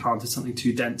because you planted something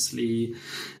too densely.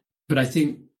 But I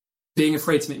think being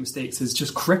afraid to make mistakes is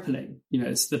just crippling.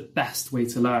 It's the best way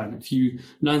to learn. If you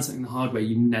learn something the hard way,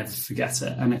 you never forget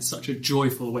it. And it's such a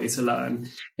joyful way to learn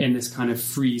in this kind of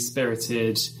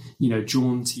free-spirited,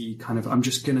 jaunty kind of, I'm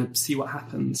just going to see what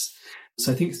happens.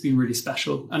 So I think it's been really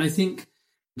special. And I think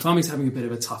farming's having a bit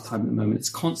of a tough time at the moment. It's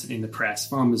constantly in the press.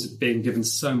 Farmers are being given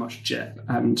so much jip.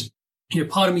 And,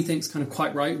 part of me thinks kind of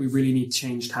quite right. We really need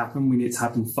change to happen. We need it to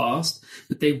happen fast.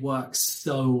 But they work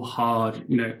so hard.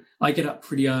 I get up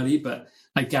pretty early, but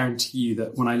I guarantee you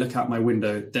that when I look out my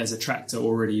window, there's a tractor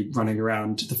already running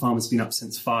around. The farmer's been up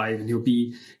since 5 and he'll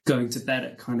be going to bed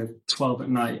at kind of 12 at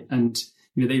night. And,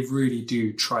 they really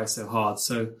do try so hard.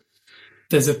 So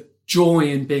there's a joy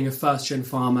in being a first-gen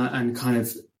farmer and kind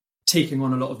of taking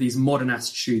on a lot of these modern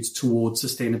attitudes towards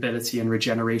sustainability and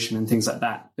regeneration and things like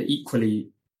that. But equally,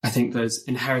 I think those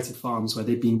inherited farms where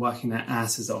they've been working their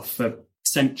asses off for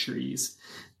centuries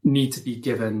need to be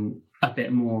given a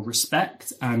bit more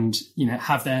respect and,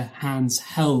 have their hands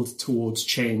held towards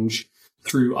change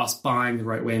through us buying the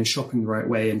right way and shopping the right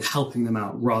way and helping them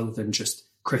out rather than just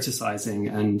criticizing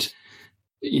and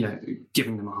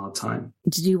giving them a hard time.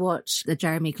 Did you watch the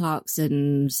Jeremy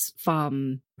Clarkson's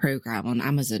farm program on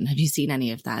Amazon? Have you seen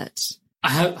any of that? I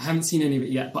haven't seen any of it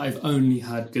yet, but I've only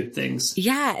heard good things.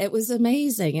 Yeah, it was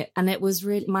amazing. And it was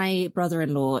really, my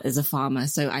brother-in-law is a farmer,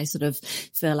 so I sort of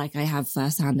feel like I have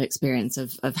firsthand experience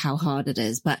of how hard it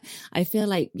is. But I feel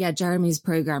like, yeah, Jeremy's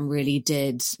program really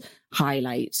did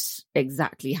highlight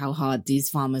exactly how hard these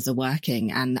farmers are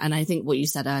working. And I think what you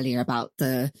said earlier about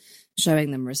the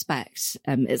showing them respect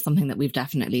is something that we've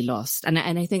definitely lost. And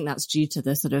I think that's due to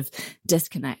the sort of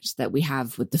disconnect that we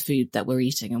have with the food that we're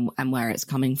eating and where it's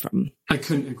coming from. I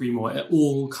couldn't agree more. It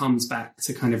all comes back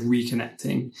to kind of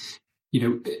reconnecting. You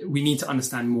know, we need to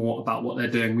understand more about what they're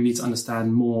doing. We need to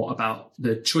understand more about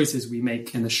the choices we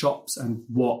make in the shops and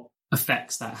what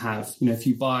effects that have. You know, if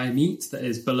you buy meat that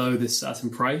is below this certain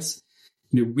price,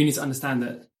 you know, we need to understand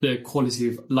that the quality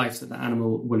of life that the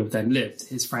animal will have then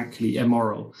lived is frankly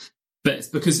immoral. But it's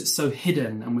because it's so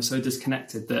hidden and we're so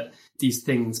disconnected that these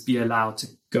things be allowed to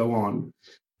go on.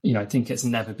 You know, I think it's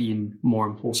never been more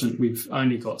important. We've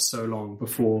only got so long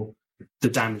before the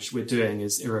damage we're doing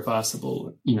is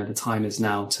irreversible. You know, the time is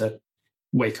now to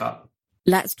wake up.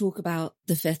 Let's talk about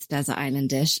the fifth desert island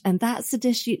dish. And that's the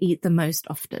dish you eat the most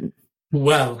often.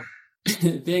 Well,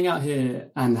 being out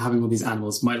here and having all these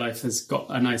animals, my life has got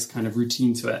a nice kind of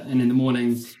routine to it. And in the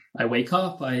morning, I wake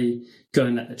up, I go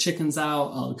and let the chickens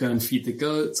out, I'll go and feed the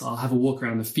goats, I'll have a walk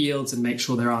around the fields and make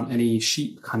sure there aren't any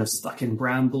sheep kind of stuck in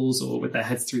brambles or with their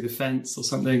heads through the fence or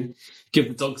something, give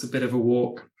the dogs a bit of a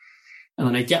walk. And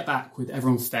then I get back with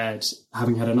everyone fed,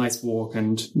 having had a nice walk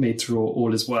and made through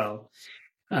all as well.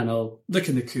 And I'll look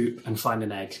in the coop and find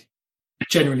an egg.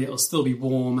 Generally, it'll still be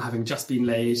warm, having just been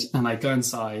laid, and I go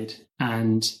inside,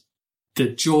 and the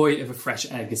joy of a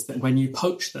fresh egg is that when you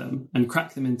poach them and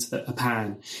crack them into a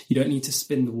pan, you don't need to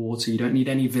spin the water, you don't need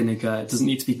any vinegar, it doesn't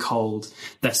need to be cold.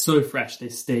 They're so fresh, they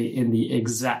stay in the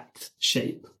exact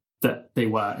shape that they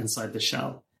were inside the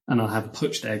shell. And I'll have a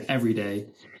poached egg every day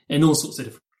in all sorts of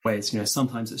different ways. You know,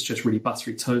 sometimes it's just really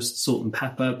buttery toast, salt and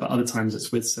pepper, but other times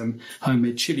it's with some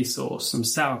homemade chili sauce, some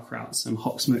sauerkraut, some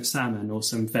hot smoked salmon, or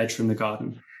some veg from the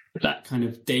garden. That kind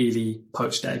of daily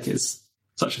poached egg is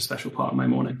such a special part of my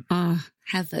morning. Ah,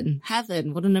 heaven.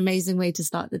 What an amazing way to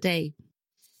start the day.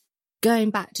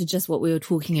 Going back to just what we were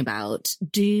talking about,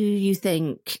 do you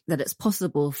think that it's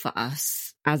possible for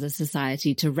us as a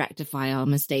society to rectify our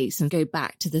mistakes and go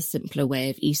back to the simpler way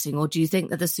of eating? Or do you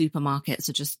think that the supermarkets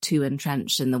are just too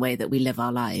entrenched in the way that we live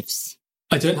our lives?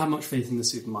 I don't have much faith in the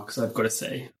supermarkets, I've got to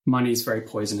say. Money is very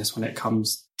poisonous when it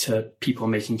comes to people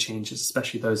making changes,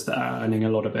 especially those that are earning a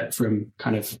lot of it from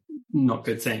kind of not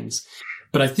good things.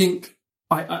 But I think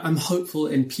I'm hopeful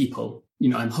in people. You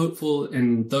know, I'm hopeful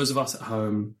in those of us at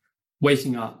home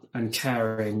waking up and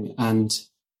caring and,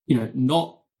 you know,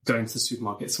 not going to the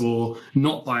supermarkets or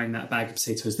not buying that bag of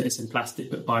potatoes that is in plastic,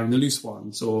 but buying the loose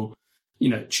ones, or, you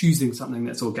know, choosing something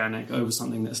that's organic over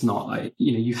something that's not.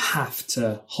 You have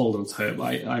to hold on to hope.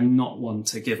 I'm not one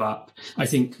to give up. I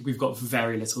think we've got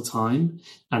very little time,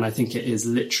 and I think it is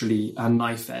literally a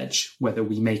knife edge whether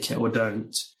we make it or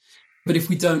don't. But if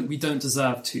we don't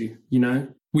deserve to, you know.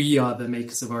 We are the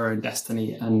makers of our own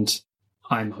destiny, and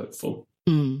I'm hopeful.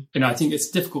 You know, I think it's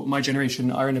difficult. My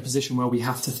generation are in a position where we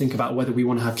have to think about whether we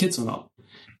want to have kids or not.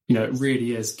 You know, it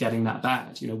really is getting that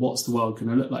bad. You know, what's the world going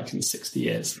to look like in 60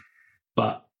 years?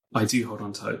 But I do hold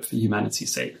on to hope for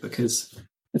humanity's sake, because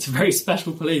it's a very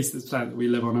special place, this planet that we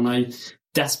live on, and I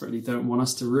desperately don't want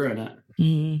us to ruin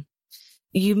it.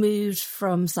 You moved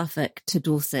from Suffolk to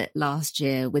Dorset last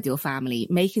year with your family,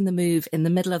 making the move in the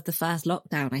middle of the first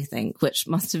lockdown, I think, which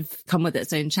must have come with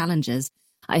its own challenges.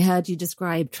 I heard you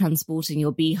describe transporting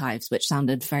your beehives, which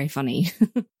sounded very funny.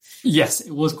 Yes,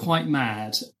 it was quite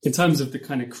mad. In terms of the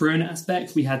kind of corona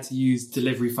aspect, we had to use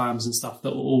delivery farms and stuff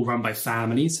that were all run by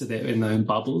families, so they're in their own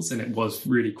bubbles, and it was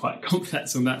really quite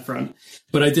complex on that front.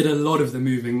 But I did a lot of the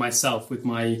moving myself with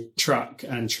my truck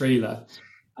and trailer.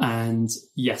 And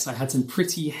yes, I had some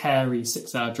pretty hairy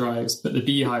 6-hour drives, but the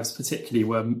beehives particularly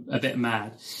were a bit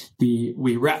mad. We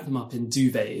wrapped them up in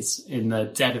duvets in the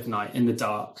dead of night, in the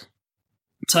dark,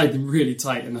 tied them really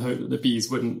tight in the hope that the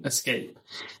bees wouldn't escape.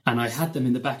 And I had them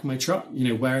in the back of my truck, you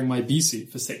know, wearing my bee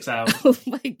suit for 6 hours. Oh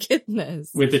my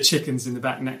goodness. With the chickens in the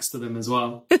back next to them as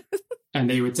well. And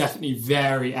they were definitely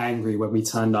very angry when we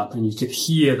turned up, and you could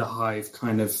hear the hive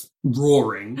kind of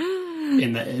roaring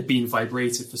in that it had been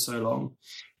vibrated for so long.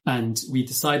 And we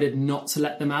decided not to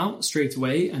let them out straight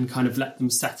away and kind of let them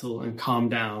settle and calm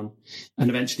down. And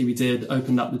eventually we did,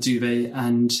 opened up the duvet.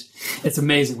 And it's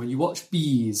amazing when you watch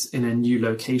bees in a new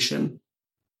location,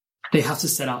 they have to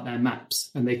set out their maps,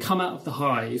 and they come out of the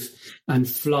hive and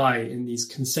fly in these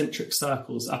concentric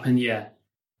circles up in the air,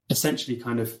 essentially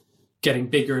kind of getting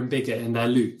bigger and bigger in their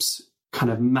loops.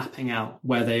 kind of mapping out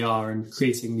where they are and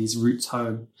creating these routes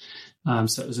home.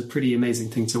 So it was a pretty amazing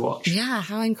thing to watch. Yeah,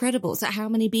 how incredible. So how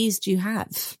many bees do you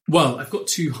have? Well, I've got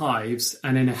 2 hives,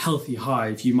 and in a healthy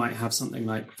hive, you might have something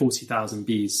like 40,000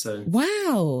 bees. So,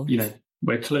 wow,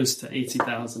 we're close to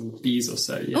 80,000 bees or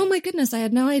so. Yeah. Oh my goodness, I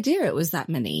had no idea it was that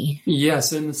many. Yeah,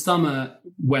 so in the summer,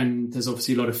 when there's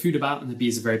obviously a lot of food about and the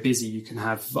bees are very busy, you can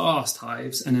have vast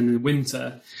hives. And then in the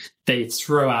winter, they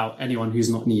throw out anyone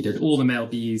who's not needed. All the male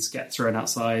bees get thrown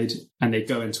outside and they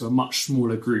go into a much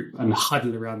smaller group and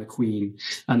huddle around the queen,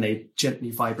 and they gently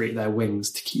vibrate their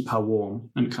wings to keep her warm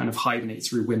and kind of hibernate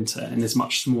through winter in this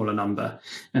much smaller number.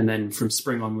 And then from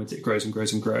spring onwards, it grows and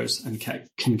grows and grows and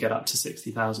can get up to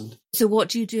 60,000. So what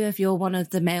do you do if you're one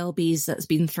of the male bees that's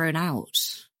been thrown out?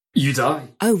 You die.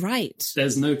 Oh, right.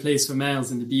 There's no place for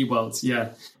males in the bee world.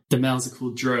 Yeah. The males are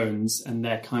called drones, and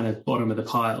they're kind of bottom of the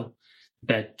pile.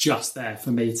 They're just there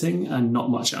for mating and not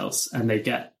much else. And they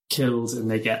get killed and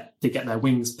they get their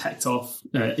wings pecked off,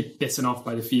 bitten off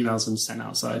by the females and sent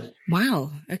outside.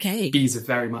 Wow. Okay. Bees are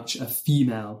very much a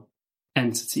female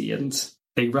entity, and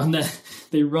they run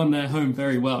their home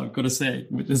very well. I've got to say,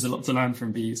 there's a lot to learn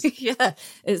from bees. Yeah.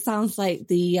 It sounds like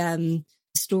the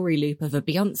story loop of a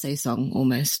Beyonce song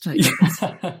almost.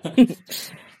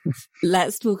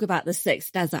 Let's talk about the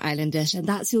 6th desert island dish, and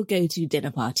that's your go-to dinner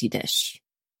party dish.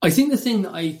 I think the thing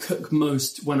that I cook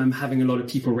most when I'm having a lot of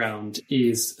people around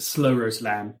is slow roast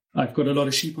lamb. I've got a lot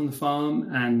of sheep on the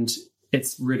farm, and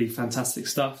it's really fantastic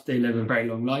stuff. They live a very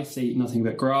long life. They eat nothing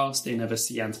but grass. They never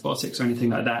see antibiotics or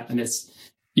anything like that. And it's,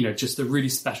 just a really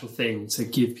special thing to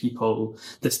give people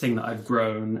this thing that I've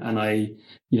grown, and I,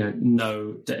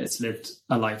 know that it's lived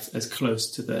a life as close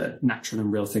to the natural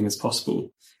and real thing as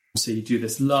possible. So you do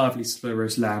this lovely slow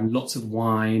roast lamb, lots of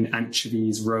wine,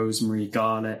 anchovies, rosemary,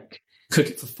 garlic. Cook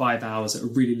it for 5 hours at a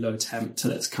really low temp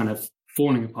till it's kind of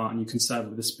falling apart, and you can serve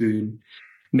it with a spoon,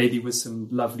 maybe with some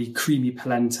lovely creamy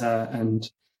polenta and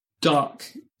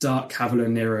dark cavolo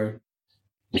nero.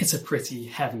 It's a pretty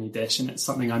heavenly dish, and it's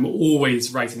something I'm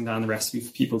always writing down the recipe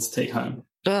for people to take home.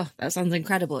 Oh, that sounds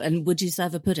incredible. And would you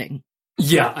serve a pudding?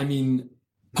 Yeah, I mean,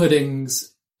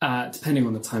 puddings, depending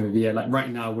on the time of year, like right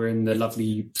now we're in the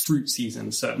lovely fruit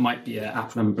season, so it might be an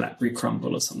apple and blackberry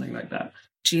crumble or something like that.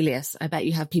 Julius, I bet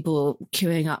you have people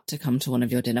queuing up to come to one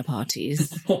of your dinner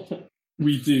parties.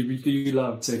 We do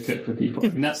love to cook for people. I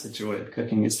mean, that's the joy of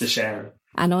cooking, is to share.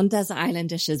 And on Desert Island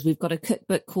Dishes, we've got a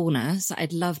cookbook corner. So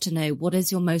I'd love to know, what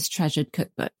is your most treasured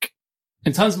cookbook?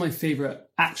 In terms of my favourite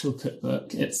actual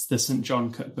cookbook, it's the St.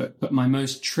 John cookbook. But my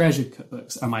most treasured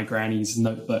cookbooks are my granny's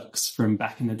notebooks from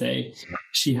back in the day.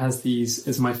 She has these,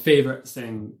 is my favourite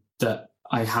thing that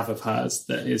I have of hers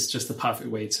that is just the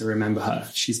perfect way to remember her.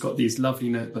 She's got these lovely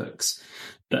notebooks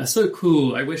that are so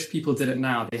cool. I wish people did it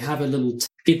now. They have a little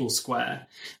table square,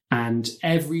 and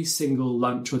every single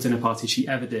lunch or dinner party she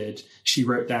ever did, she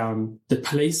wrote down the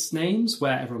place names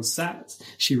where everyone sat.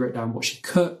 She wrote down what she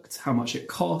cooked, how much it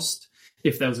cost.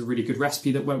 If there was a really good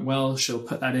recipe that went well, she'll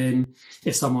put that in.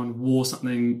 If someone wore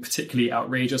something particularly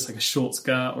outrageous, like a short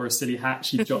skirt or a silly hat,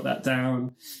 she'd jot that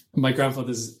down. My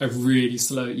grandfather's a really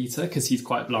slow eater because he's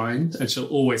quite blind, and she'll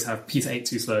always have, Peter ate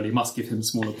too slowly, must give him a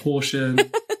smaller portion.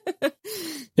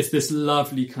 It's this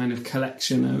lovely kind of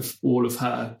collection of all of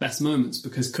her best moments,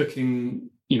 because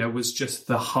cooking, was just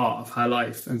the heart of her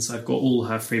life. And so I've got all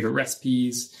her favourite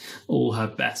recipes, all her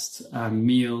best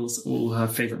meals, all her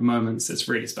favourite moments. It's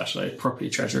really special. I properly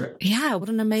treasure it. Yeah, what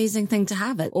an amazing thing to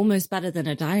have. It almost better than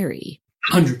a diary.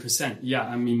 100%. Yeah,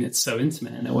 I mean, it's so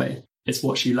intimate in a way. It's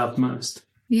what she loved most.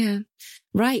 Yeah.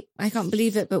 Right. I can't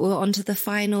believe it, but we're on to the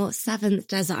final 7th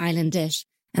desert island dish.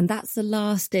 And that's the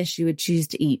last dish you would choose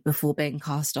to eat before being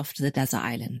cast off to the desert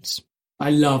island. I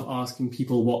love asking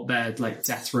people what their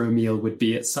death row meal would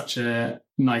be. It's such a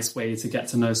nice way to get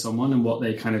to know someone and what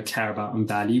they kind of care about and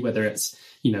value, whether it's,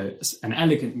 an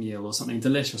elegant meal or something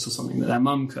delicious or something that their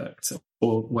mum cooked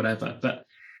or whatever. But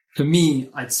for me,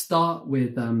 I'd start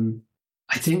with,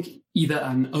 I think either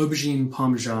an aubergine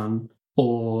parmesan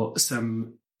or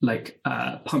some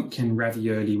pumpkin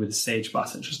ravioli with sage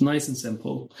butter, just nice and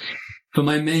simple. For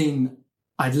my main,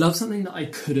 I'd love something that I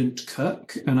couldn't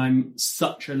cook, and I'm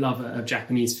such a lover of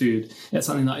Japanese food. It's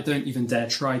something that I don't even dare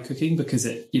try cooking because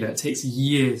it takes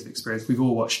years of experience. We've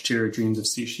all watched Jiro Dreams of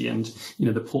Sushi, and,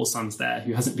 the poor son's there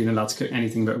who hasn't been allowed to cook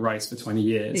anything but rice for 20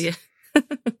 years. Yeah.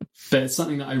 But it's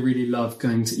something that I really love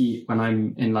going to eat when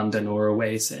I'm in London or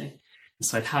away, say.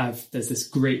 So there's this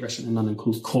great restaurant in London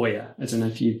called Koya. I don't know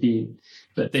if you've been,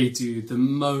 but they do the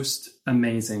most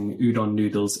amazing udon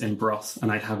noodles in broth.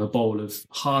 And I'd have a bowl of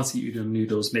hearty udon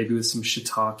noodles, maybe with some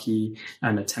shiitake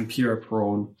and a tempura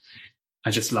prawn.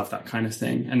 I just love that kind of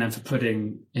thing. And then for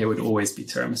pudding, it would always be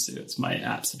tiramisu. It's my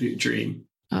absolute dream.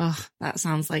 Oh, that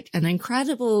sounds like an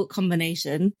incredible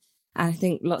combination. And I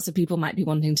think lots of people might be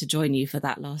wanting to join you for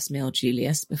that last meal,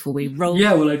 Julius, before we roll.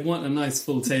 Yeah, well, I'd want a nice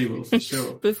full table for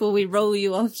sure. Before we roll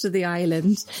you off to the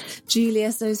island.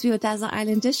 Julius, those were your Desert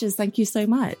Island dishes. Thank you so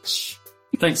much.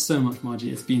 Thanks so much,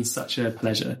 Margie. It's been such a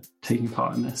pleasure taking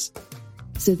part in this.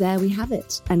 So there we have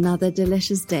it. Another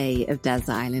delicious day of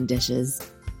Desert Island dishes.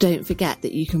 Don't forget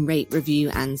that you can rate, review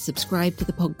and subscribe to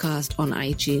the podcast on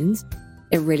iTunes.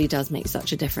 It really does make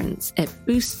such a difference. It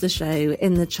boosts the show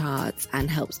in the charts and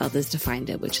helps others to find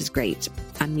it, which is great,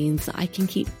 and means that I can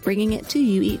keep bringing it to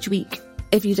you each week.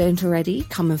 If you don't already,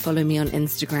 come and follow me on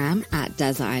Instagram at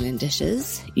Desert Island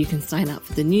Dishes. You can sign up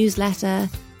for the newsletter,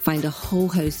 find a whole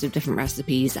host of different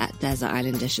recipes at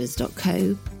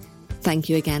desertislanddishes.co. Thank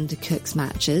you again to Cook's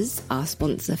Matches, our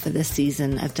sponsor for this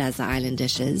season of Desert Island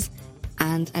Dishes.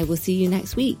 And I will see you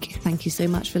next week. Thank you so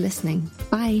much for listening.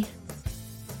 Bye.